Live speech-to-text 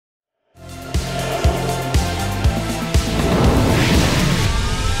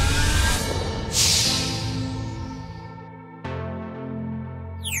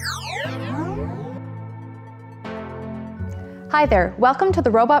Hi there, welcome to the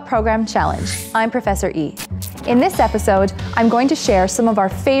Robot Program Challenge. I'm Professor E. In this episode, I'm going to share some of our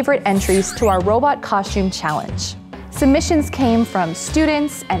favorite entries to our Robot Costume Challenge. Submissions came from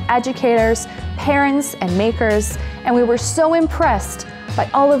students and educators, parents and makers, and we were so impressed by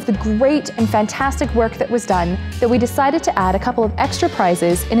all of the great and fantastic work that was done that we decided to add a couple of extra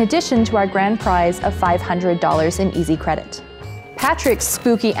prizes in addition to our grand prize of $500 in easy credit. Patrick's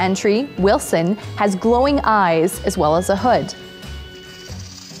spooky entry, Wilson, has glowing eyes as well as a hood.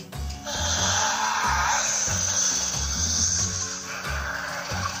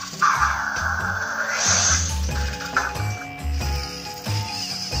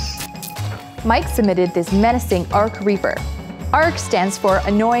 Mike submitted this menacing Arc Reaper. Arc stands for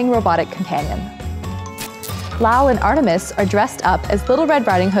Annoying Robotic Companion. Lal and Artemis are dressed up as Little Red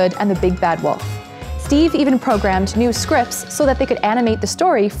Riding Hood and the Big Bad Wolf. Steve even programmed new scripts so that they could animate the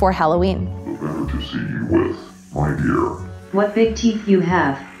story for Halloween. The better to see you with, my dear. What big teeth you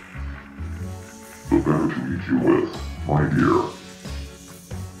have. The better to eat you with, my dear.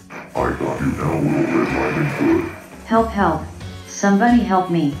 I got you now, Little Red Riding Hood. Help, help. Somebody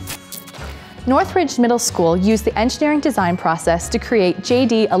help me. Northridge Middle School used the engineering design process to create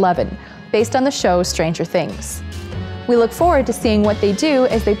JD11, based on the show Stranger Things. We look forward to seeing what they do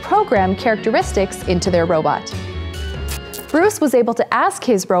as they program characteristics into their robot. Bruce was able to ask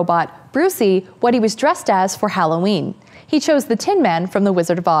his robot, Brucey, what he was dressed as for Halloween. He chose the Tin Man from The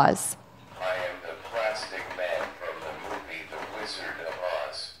Wizard of Oz. I am the plastic man from the movie The Wizard of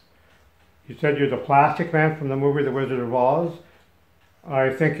Oz. You said you're the plastic man from the movie The Wizard of Oz? I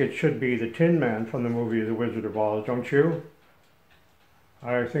think it should be the Tin Man from the movie The Wizard of Oz, don't you?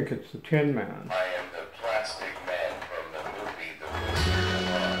 I think it's the Tin Man. I am the plastic man from the movie The Wizard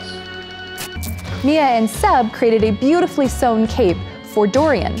of Oz. Mia and Seb created a beautifully sewn cape for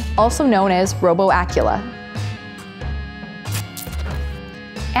Dorian, also known as Robo-Acula.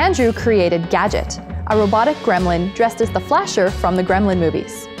 Andrew created Gadget, a robotic gremlin dressed as the Flasher from the Gremlin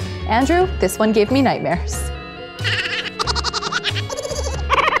movies. Andrew, this one gave me nightmares.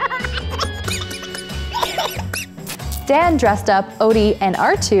 Dan dressed up Odie and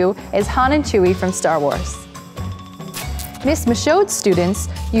R2 as Han and Chewie from Star Wars. Miss Michaud's students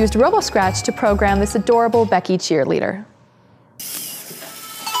used RoboScratch to program this adorable Becky cheerleader.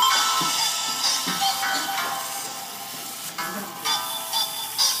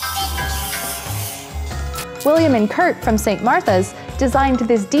 William and Kurt from St. Martha's designed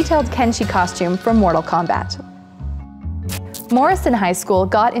this detailed Kenshi costume from Mortal Kombat. Morrison High School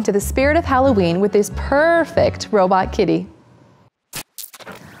got into the spirit of Halloween with this perfect robot kitty.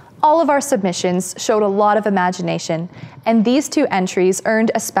 All of our submissions showed a lot of imagination, and these two entries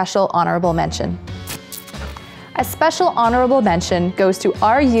earned a special honorable mention. A special honorable mention goes to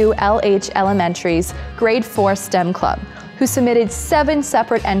RULH Elementary's Grade 4 STEM Club, who submitted 7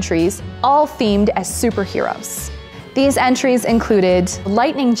 separate entries, all themed as superheroes. These entries included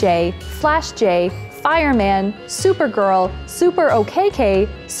Lightning J, Flash J, Fireman, Supergirl, Super OKK,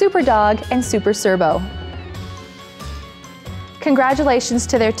 Superdog, and Super Serbo. Congratulations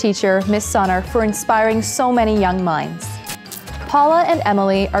to their teacher, Miss Sonner, for inspiring so many young minds. Paula and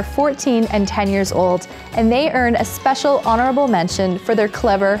Emily are 14 and 10 years old, and they earn a special honorable mention for their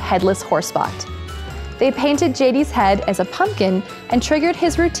clever headless horsebot. They painted JD's head as a pumpkin and triggered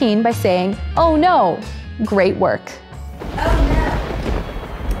his routine by saying, "Oh no!" Great work.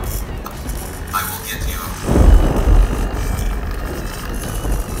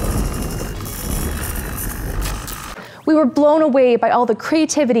 We were blown away by all the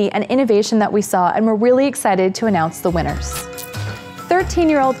creativity and innovation that we saw, and we're really excited to announce the winners.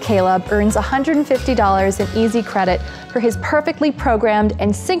 13-year-old Caleb earns $150 in easy credit for his perfectly programmed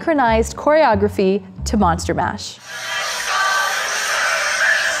and synchronized choreography to Monster Mash.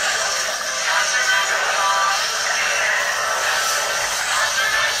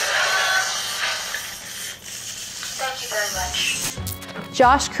 Thank you very much.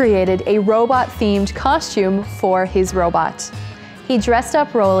 Josh created a robot-themed costume for his robot. He dressed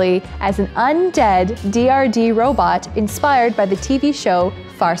up Rolly as an undead DRD robot inspired by the TV show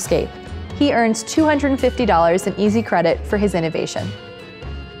Farscape. He earns $250 in easy credit for his innovation.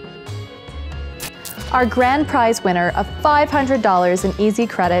 Our grand prize winner of $500 in easy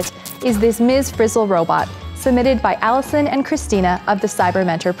credit is this Ms. Frizzle robot, submitted by Allison and Christina of the Cyber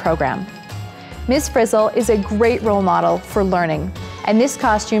Mentor program. Ms. Frizzle is a great role model for learning, and this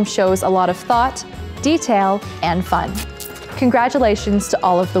costume shows a lot of thought, detail, and fun. Congratulations to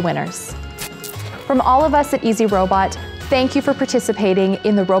all of the winners. From all of us at Easy Robot, thank you for participating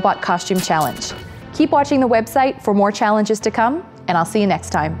in the Robot Costume Challenge. Keep watching the website for more challenges to come, and I'll see you next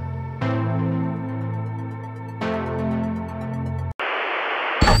time.